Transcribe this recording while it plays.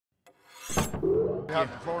We have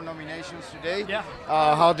 4 nominations today. Yeah.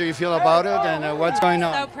 How do you feel about it, and what's going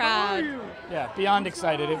on? So proud. Yeah, beyond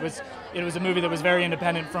excited. It was a movie that was very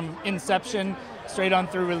independent from inception, straight on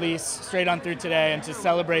through release, straight on through today, and to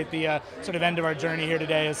celebrate the sort of end of our journey here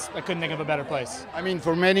today I couldn't think of a better place. I mean,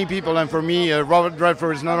 for many people and for me, Robert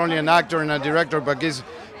Redford is not only an actor and a director, but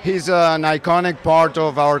he's an iconic part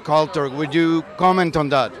of our culture. Would you comment on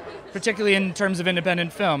that? Particularly in terms of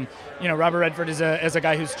independent film. You know, Robert Redford is a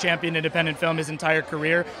guy who's championed independent film his entire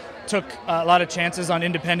career, took a lot of chances on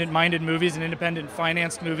independent-minded movies and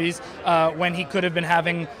independent-financed movies. When he could have been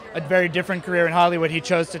having a very different career in Hollywood, he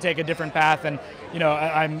chose to take a different path, and you know,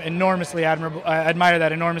 I'm enormously admirable. I admire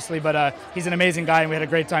that enormously, but he's an amazing guy, and we had a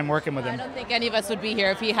great time working with him. I don't think any of us would be here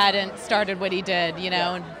if he hadn't started what he did, you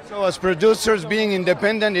know. Yeah. So as producers being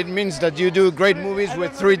independent, it means that you do great movies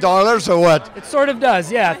with $3 or what? It sort of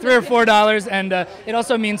does, yeah, $3 or $4, and it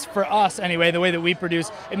also means for us anyway, the way that we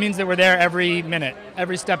produce, it means that we're there every minute,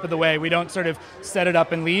 every step of the way. We don't sort of set it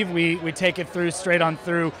up and leave. We take it through, straight on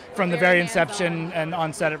through, from the very inception and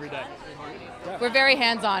on set every day. We're very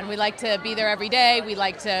hands-on. We like to be there every day. We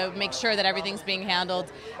like to make sure that everything's being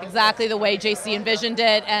handled exactly the way JC envisioned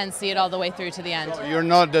it and see it all the way through to the end. So you're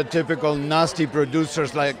not the typical nasty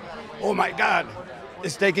producers like, oh my God,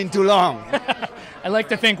 it's taking too long. I like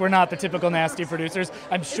to think we're not the typical nasty producers.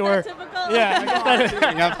 I'm sure. Is that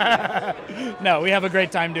typical? Yeah. No, we have a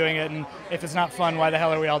great time doing it, and if it's not fun, why the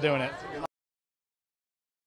hell are we all doing it?